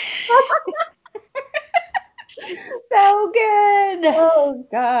chick. So good. Oh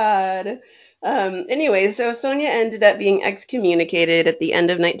God. Anyway, so Sonia ended up being excommunicated at the end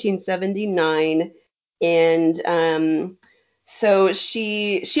of 1979, and so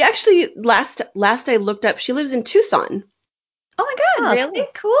she actually last I looked up, she lives in Tucson. Oh my God, Huh. really?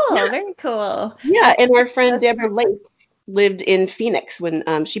 Cool. Yeah. Very cool. Yeah, and our friend That's Deborah Lake lived in Phoenix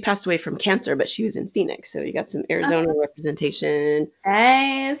when she passed away from cancer, but she was in Phoenix, so you got some Arizona representation.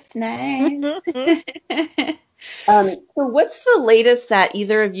 Nice, nice. So what's the latest that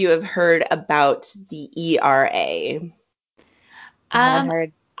either of you have heard about the ERA? I haven't Um,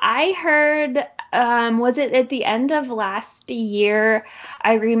 heard. I heard, was it at the end of last year?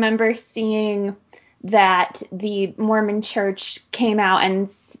 I remember seeing that the Mormon Church came out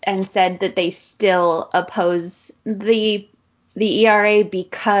and said that they still oppose the ERA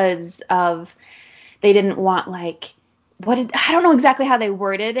because of they didn't want like I don't know exactly how they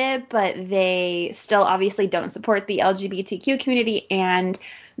worded it, but they still obviously don't support the LGBTQ community and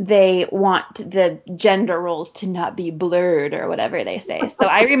they want the gender roles to not be blurred or whatever they say. So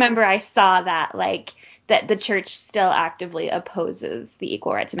I remember I saw that like that the church still actively opposes the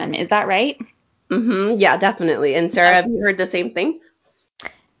Equal Rights Amendment. Is that right? Yeah, definitely. And Sarah, have you heard the same thing?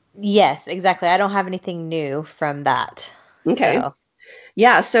 Yes, exactly. I don't have anything new from that. Okay. So,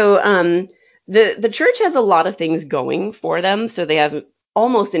 Yeah, so the church has a lot of things going for them, so they have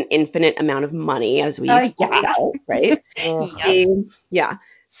almost an infinite amount of money, as we've found Yeah. out, right? Yep. ugh. Yeah.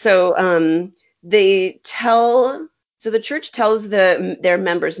 So they tell so the church tells their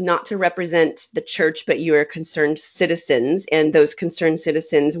members not to represent the church, but you are concerned citizens, and those concerned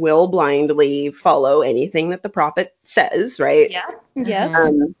citizens will blindly follow anything that the prophet says, right? Yep. Yep.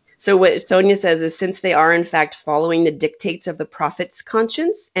 Mhm. So what Sonia says is since they are in fact following the dictates of the prophet's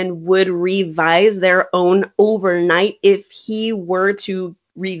conscience and would revise their own overnight if he were to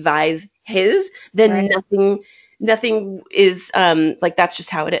revise his, then Right. nothing is like that's just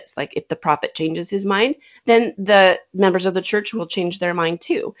how it is. Like if the prophet changes his mind, then the members of the church will change their mind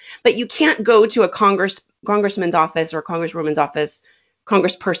too. But you can't go to a congressman's office or congresswoman's office,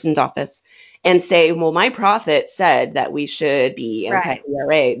 congressperson's office and say, well, my prophet said that we should be Right.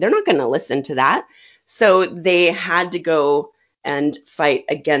 anti-ERA. They're not going to listen to that. So they had to go and fight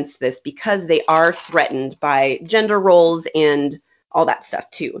against this because they are threatened by gender roles and all that stuff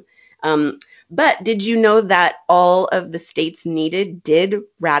too. But did you know that all of the states needed did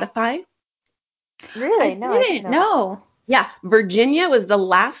ratify? I Really? No, I didn't didn't know that. know. Yeah, Virginia was the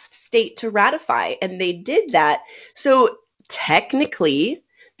last state to ratify, and they did that. So technically,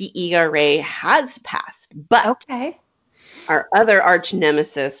 the ERA has passed, but Okay. our other arch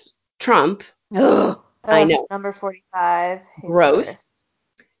nemesis, Trump, ugh, I know, Number 45. He's the gross. worst.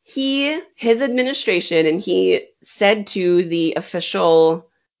 His administration, and he said to the official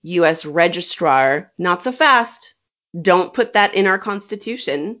U.S. registrar, not so fast. Don't put that in our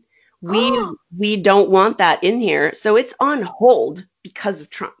constitution. We don't want that in here. So it's on hold because of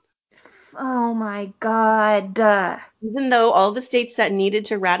Trump. Oh my God. Even though all the states that needed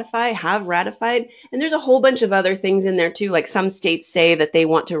to ratify have ratified, and there's a whole bunch of other things in there too. Like some states say that they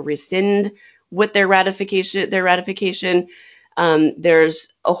want to rescind with their ratification.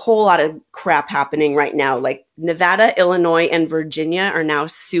 There's a whole lot of crap happening right now. Like Nevada, Illinois, and Virginia are now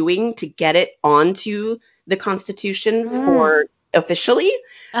suing to get it onto the Constitution for officially.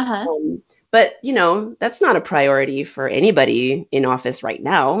 Uh-huh. But that's not a priority for anybody in office right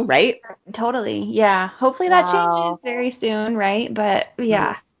now, right? Totally. Yeah. Hopefully that changes Wow. very soon, right? But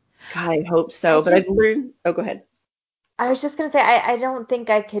yeah. God, I hope I so. But I've just, learned. Oh, go ahead. I was just gonna say, I don't think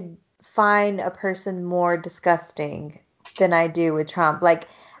I could find a person more disgusting than I do with Trump. Like,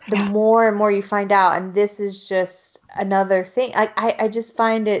 the Yeah. more and more you find out, and this is just another thing. I just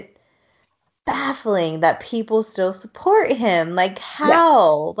find it baffling that people still support him. Like, Yeah.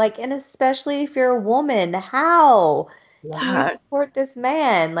 how? Like, and especially if you're a woman, how can you Yeah. support this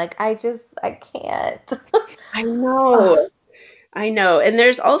man? Like, I can't. I Ugh. know. I know. And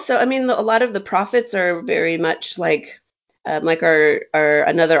there's also, I mean, a lot of the prophets are very much like Like our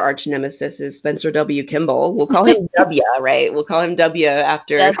another arch nemesis is Spencer W. Kimball. We'll call him W, right? We'll call him W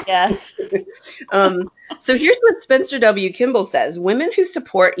after. Yeah. So here's what Spencer W. Kimball says. Women who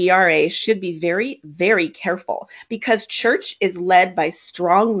support ERA should be very, very careful because church is led by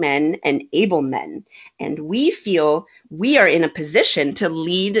strong men and able men, and we feel we are in a position to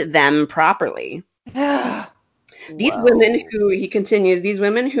lead them properly. These women who, he continues, these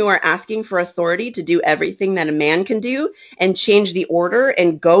women who are asking for authority to do everything that a man can do and change the order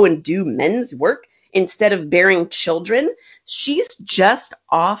and go and do men's work instead of bearing children, she's just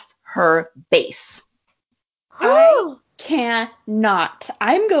off her base. I cannot.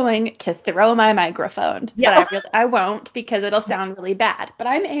 I'm going to throw my microphone, Yeah. but I won't because it'll sound really bad. But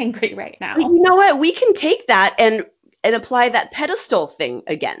I'm angry right now. But you know what? We can take that and apply that pedestal thing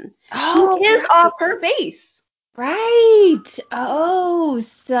again. Oh, She is right. off her base. Right. Oh,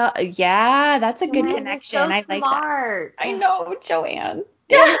 so yeah, that's a good Joanne, connection. you're so I like that. smart. I know, Joanne.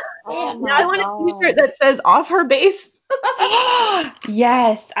 Yeah. Oh Now I my want a t-shirt God. that says off her base.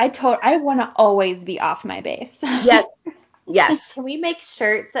 Yes, I want to always be off my base. Yes. Yes. Can we make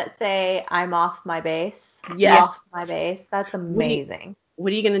shirts that say I'm off my base? Yes. Off my base. That's amazing.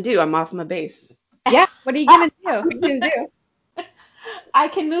 What are you going to do? I'm off my base. Yeah, what are you gonna do? What are you gonna do? I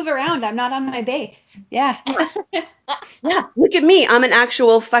can move around. I'm not on my base. Yeah. Yeah, look at me. I'm an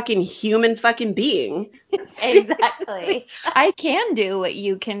actual fucking human fucking being. Exactly. I can do what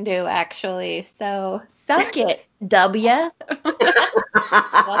you can do, actually. So suck it, W.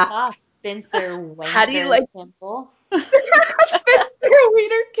 Fuck off, Spencer How do you Wanker like Kimball. Spencer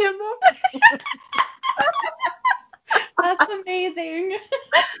Wiener Kimball? That's amazing.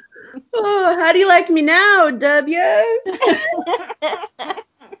 Oh, how do you like me now, W?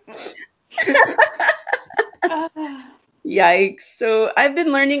 Yikes. So I've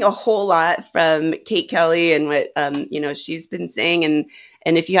been learning a whole lot from Kate Kelly and what she's been saying,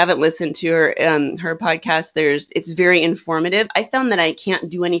 and if you haven't listened to her podcast, it's very informative. I found that I can't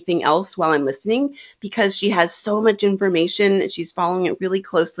do anything else while I'm listening because she has so much information. She's following it really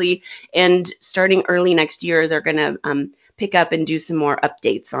closely, and starting early next year, they're gonna pick up and do some more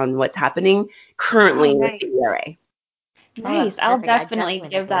updates on what's happening currently with the ERA. Nice. Oh, I'll perfect. I definitely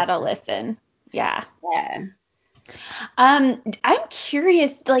need give to that a listen. Yeah. Yeah. I'm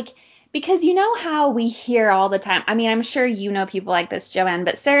curious, like, because you know how we hear all the time. I mean, I'm sure you know people like this, Joanne,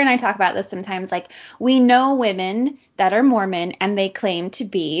 but Sarah and I talk about this sometimes. Like, we know women that are Mormon and they claim to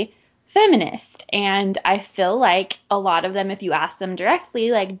be feminist. And I feel like a lot of them, if you ask them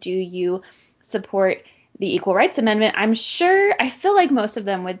directly, like, do you support the Equal Rights Amendment? I feel like most of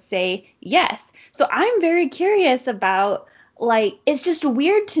them would say yes. So I'm very curious about, like, it's just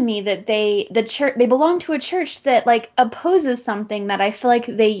weird to me that they belong to a church that like opposes something that I feel like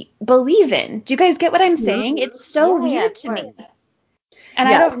they believe in. Do you guys get what I'm saying? It's so weird to me. And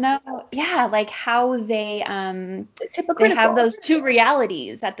I don't know, like how they have those two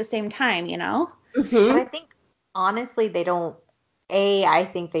realities at the same time, you know? Mm-hmm. And I think honestly they don't I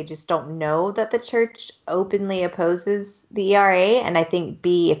think they just don't know that the church openly opposes the ERA, and I think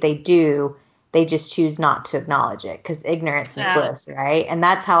B, if they do, they just choose not to acknowledge it because ignorance is bliss, right? And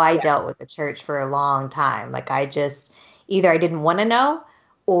that's how I dealt with the church for a long time. Like I just either I didn't want to know,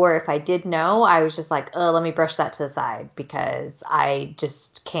 or if I did know, I was just like, oh, let me brush that to the side because I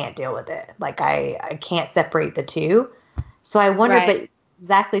just can't deal with it. Like I can't separate the two. So I wonder, but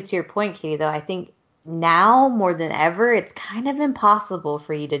exactly to your point, Katie, though, I think now more than ever, it's kind of impossible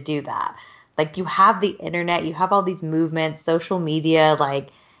for you to do that. Like you have the internet, you have all these movements, social media, like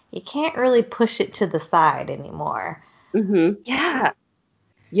you can't really push it to the side anymore. Mm-hmm. Yeah.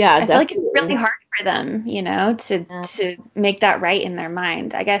 Yeah, I feel like it's really hard for them, you know, to make that right in their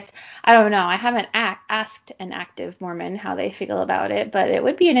mind. I guess, I don't know. I haven't asked an active Mormon how they feel about it, but it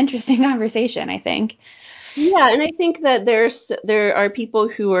would be an interesting conversation, I think. Yeah, and I think that there are people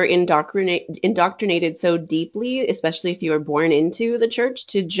who are indoctrinated so deeply, especially if you were born into the church,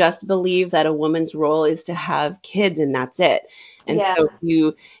 to just believe that a woman's role is to have kids and that's it. And so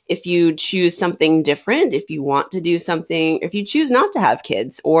if you choose something different, if you want to do something, if you choose not to have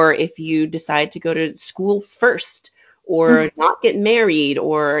kids, or if you decide to go to school first, or not get married,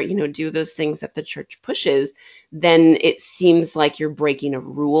 or do those things that the church pushes, then it seems like you're breaking a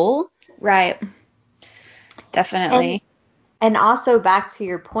rule. Right. Definitely. And also back to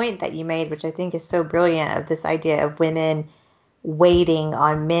your point that you made, which I think is so brilliant, of this idea of women waiting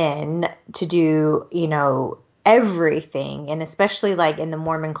on men to do, everything, and especially like in the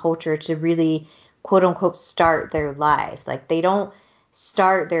Mormon culture to really quote unquote start their life. Like they don't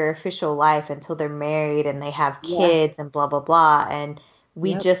start their official life until they're married and they have kids and blah blah blah. And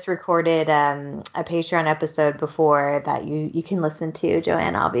We Yep. just recorded a Patreon episode before that you can listen to,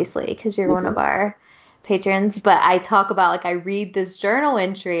 Joanne, obviously, because you're one of our patrons. But I talk about, like, I read this journal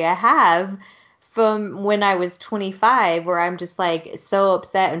entry I have from when I was 25, where I'm just like so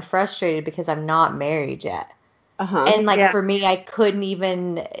upset and frustrated because I'm not married yet. Uh-huh. And like Yeah. for me, I couldn't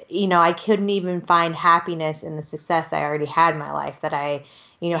even find happiness in the success I already had in my life, that I,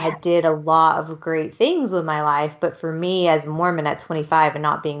 had did a lot of great things with my life. But for me as a Mormon at 25 and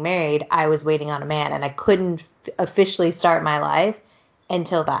not being married, I was waiting on a man, and I couldn't officially start my life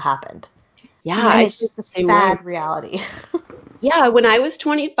until that happened. Yeah, And I it's just a same way. sad reality. Yeah, when I was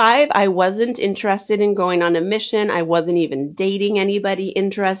 25, I wasn't interested in going on a mission. I wasn't even dating anybody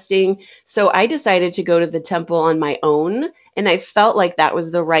interesting. So I decided to go to the temple on my own. And I felt like that was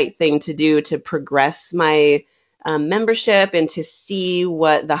the right thing to do to progress my membership and to see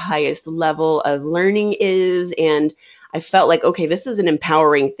what the highest level of learning is. And I felt like, okay, this is an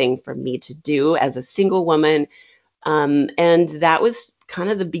empowering thing for me to do as a single woman. And that was kind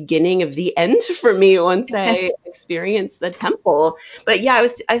of the beginning of the end for me once I experienced the temple. But yeah, I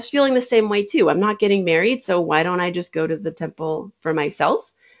was feeling the same way too. I'm not getting married, so why don't I just go to the temple for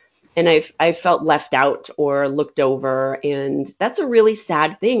myself? And I felt left out or looked over, and that's a really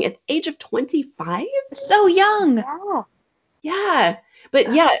sad thing at the age of 25. So young. Yeah. Yeah.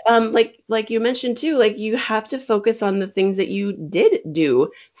 But yeah, like you mentioned too, like you have to focus on the things that you did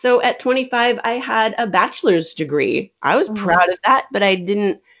do. So at 25, I had a bachelor's degree. I was proud of that, but I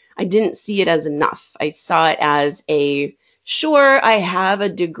didn't see it as enough. I saw it as a sure, I have a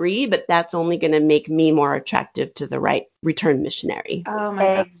degree, but that's only going to make me more attractive to the right return missionary. Oh my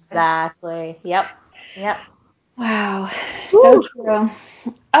God. Exactly. Yep. Yep. Wow. So Woo! true.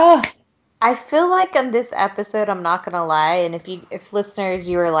 Oh, I feel like on this episode, I'm not gonna lie, and if listeners,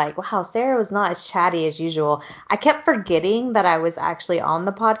 you were like, wow, Sarah was not as chatty as usual. I kept forgetting that I was actually on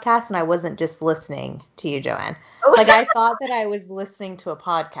the podcast and I wasn't just listening to you, Joanne. Like, I thought that I was listening to a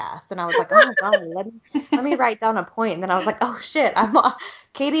podcast, and I was like, oh god, let me write down a point. And then I was like, oh shit,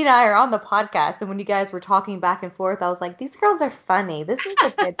 Katie and I are on the podcast. And when you guys were talking back and forth, I was like, these girls are funny. This is a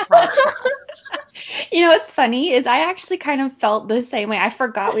good podcast. you know what's funny is I actually kind of felt the same way. I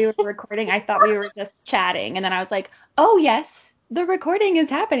forgot we were recording. I thought we were just chatting. And then I was like, oh, yes, the recording is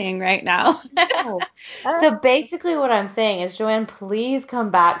happening right now. Oh. So basically what I'm saying is, Joanne, please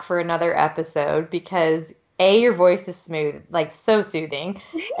come back for another episode, because A, your voice is smooth, like so soothing,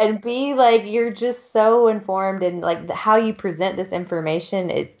 and B, like you're just so informed, and like how you present this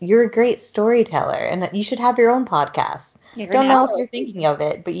information, you're a great storyteller, and you should have your own podcast. You're Don't gonna know if you're thinking of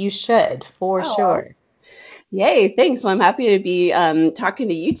it, but you should for Oh. sure. Yay, thanks. Well, I'm happy to be talking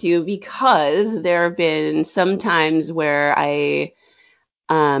to you two because there have been some times where I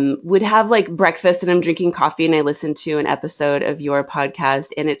would have like breakfast and I'm drinking coffee and I listen to an episode of your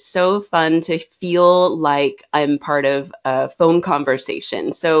podcast, and it's so fun to feel like I'm part of a phone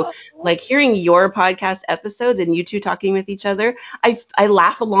conversation. So like hearing your podcast episodes and you two talking with each other, I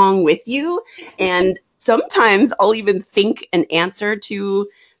laugh along with you, and sometimes I'll even think an answer to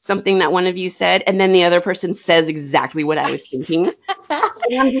something that one of you said, and then the other person says exactly what I was thinking.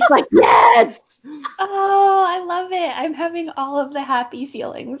 And I'm just like, yes. Oh, I love it. I'm having all of the happy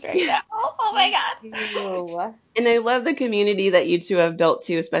feelings right now. Oh my God. Ew. And I love the community that you two have built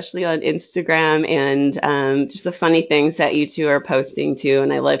too, especially on Instagram, and just the funny things that you two are posting too.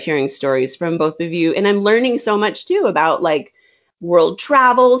 And I love hearing stories from both of you. And I'm learning so much too about like world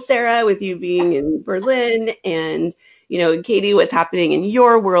travel, Sarah, with you being in Berlin, and Katie, what's happening in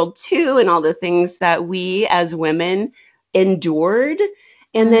your world too, and all the things that we as women endured.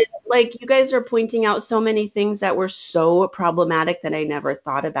 And then like you guys are pointing out so many things that were so problematic that I never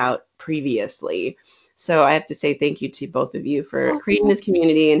thought about previously. So I have to say thank you to both of you for creating this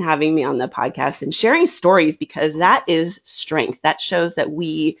community and having me on the podcast and sharing stories, because that is strength. That shows that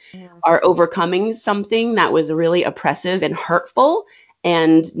we are overcoming something that was really oppressive and hurtful.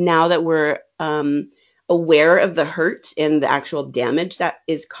 And now that we're aware of the hurt and the actual damage that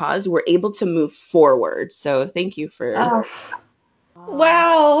is caused, we're able to move forward. So thank you for. Oh,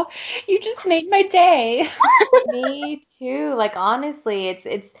 wow. You just made my day. Me too. Like honestly,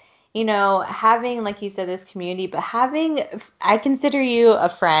 it's having, like you said, this community, but I consider you a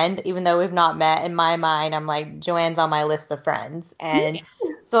friend, even though we've not met. In my mind, I'm like, Joanne's on my list of friends. And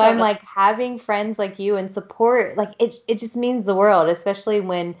so I'm Totally. like, having friends like you and support, like it just means the world, especially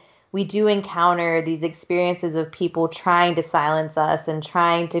when we do encounter these experiences of people trying to silence us and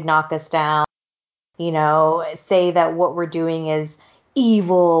trying to knock us down, say that what we're doing is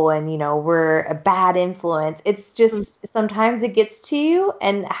evil and, we're a bad influence. It's just sometimes it gets to you,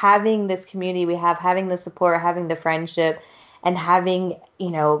 and having this community we have, having the support, having the friendship, and having,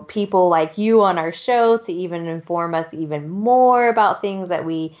 people like you on our show to even inform us even more about things that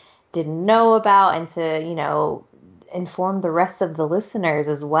we didn't know about, and to, inform the rest of the listeners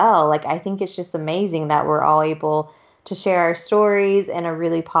as well. Like, I think it's just amazing that we're all able to share our stories in a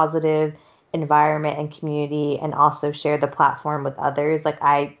really positive environment and community, and also share the platform with others. Like,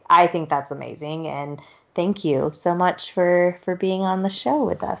 I think that's amazing, and thank you so much for being on the show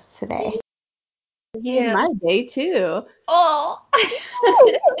with us today. Yeah. My day too. Oh.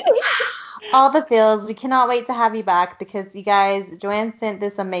 All the feels. We cannot wait to have you back, because you guys, Joanne sent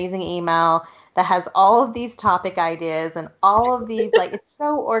this amazing email that has all of these topic ideas and all of these, like, it's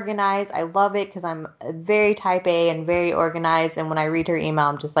so organized. I love it, because I'm very type A and very organized. And when I read her email,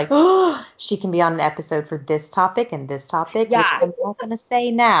 I'm just like, oh, she can be on an episode for this topic and this topic, which I'm not going to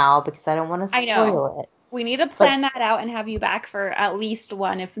say now because I don't want to spoil it. We need to plan that out and have you back for at least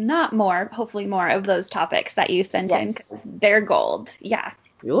one, if not more, hopefully more of those topics that you sent in, because they're gold. Yeah.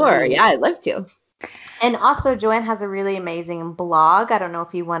 Sure. Yeah, I'd love to. And also, Joanne has a really amazing blog. I don't know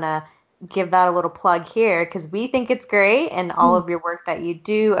if you want to give that a little plug here, because we think it's great, and all of your work that you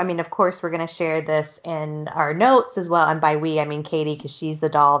do. I mean, of course, we're going to share this in our notes as well. And by we, I mean Katie, because she's the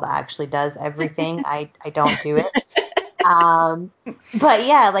doll that actually does everything. I don't do it. But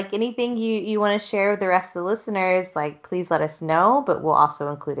yeah, like, anything you want to share with the rest of the listeners, like, please let us know, but we'll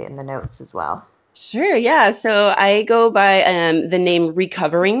also include it in the notes as well. Sure, yeah. So I go by the name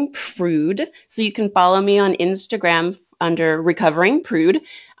Recovering Prude. So you can follow me on Instagram under Recovering Prude.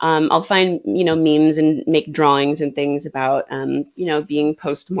 I'll find, memes and make drawings and things about, being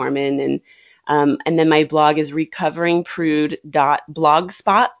post-Mormon. And then my blog is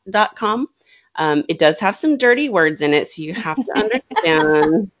recoveringprude.blogspot.com. It does have some dirty words in it, so you have to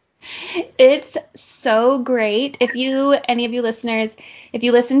understand. It's so great. Any of you listeners, if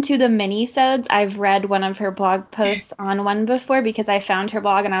you listen to the mini-sodes, I've read one of her blog posts on one before, because I found her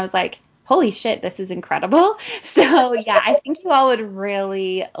blog and I was like, holy shit, this is incredible. So yeah, I think you all would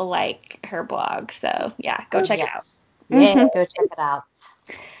really like her blog. So yeah, go check it out. Yeah, go check it out.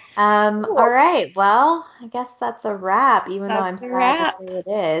 All right. Well, I guess that's a wrap, even though I'm sad to say it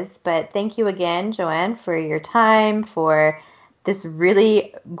is. But thank you again, Joanne, for your time, for this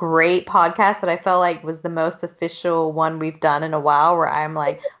really great podcast that I felt like was the most official one we've done in a while, where I'm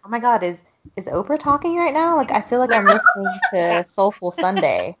like, oh my God, is Oprah talking right now? Like, I feel like I'm listening to Soulful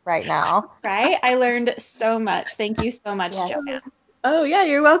Sunday right now. Right? I learned so much. Thank you so much, Joanne. Oh, yeah,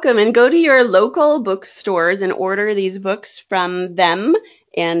 you're welcome. And go to your local bookstores and order these books from them.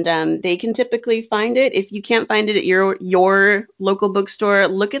 And they can typically find it. If you can't find it at your local bookstore,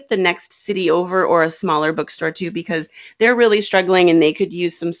 look at the next city over, or a smaller bookstore too, because they're really struggling and they could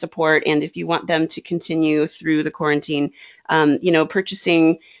use some support. And if you want them to continue through the quarantine,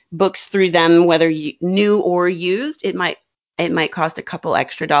 purchasing books through them, whether new or used, it might cost a couple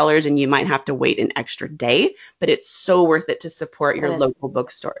extra dollars, and you might have to wait an extra day, but it's so worth it to support your local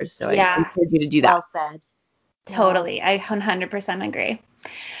bookstores. So I encourage you to do that. Well said. Totally. I 100% agree.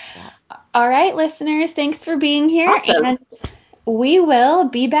 Yeah. All right, listeners, thanks for being here. Awesome. And we will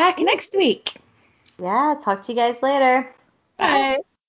be back next week. Yeah, talk to you guys later. Bye.